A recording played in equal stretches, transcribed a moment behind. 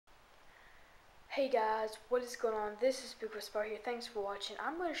Hey guys, what is going on? This is Big Whisper here. Thanks for watching.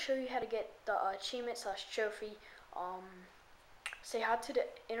 I'm going to show you how to get the achievement / trophy. Say hi to the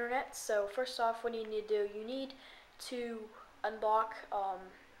internet. So first off, what you need to do, you need to unlock.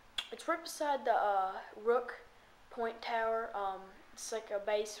 It's right beside the Rook Point Tower. It's like a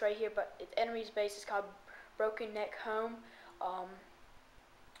base right here, but the enemy's base is called Broken Neck Home.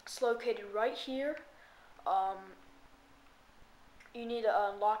 It's located right here. You need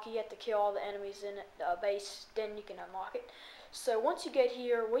to unlock it. You have to kill all the enemies in the base, then you can unlock it. So once you get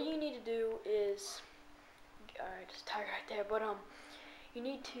here, what you need to do is, alright, there's a tiger right there, but you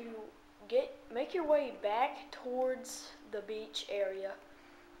need to make your way back towards the beach area,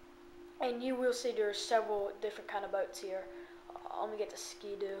 and you will see there's several different kind of boats here. Let me get the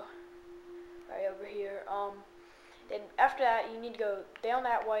Ski-Doo right over here. Then after that, you need to go down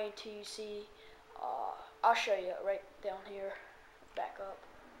that way until you see. I'll show you right down here. Back up.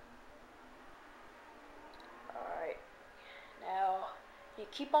 Alright, now you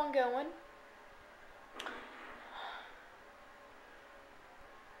keep on going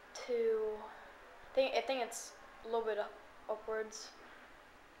to, I think it's a little bit upwards.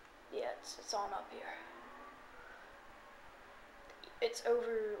 Yeah, it's on up here. It's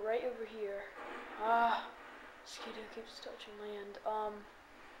right over here. Ski-Doo keeps touching land.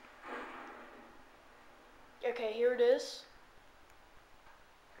 Okay, here it is.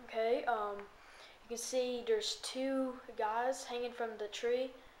 Okay, you can see there's two guys hanging from the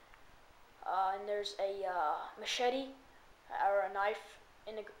tree, and there's a machete or a knife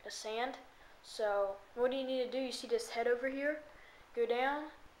in the sand. So what do you need to do? You see this head over here? Go down,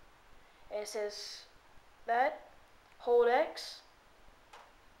 and it says that. Hold X.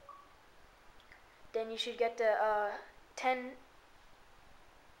 Then you should get the 10.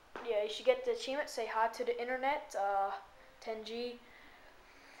 Yeah, you should get the achievement. Say hi to the internet. 10G.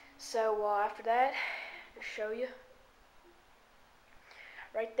 So after that, I'll show you.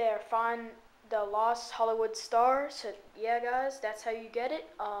 Right there, find the Lost Hollywood Star. So yeah, guys, that's how you get it.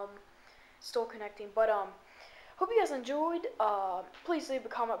 Still connecting, but hope you guys enjoyed. Please leave a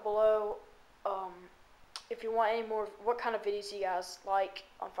comment below if you want any more. What kind of videos you guys like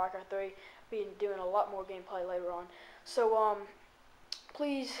on Far Cry 3? I'll be doing a lot more gameplay later on. So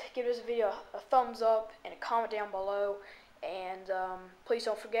please give this video a thumbs up and a comment down below. And please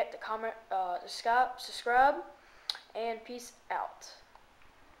don't forget to comment, subscribe, and peace out.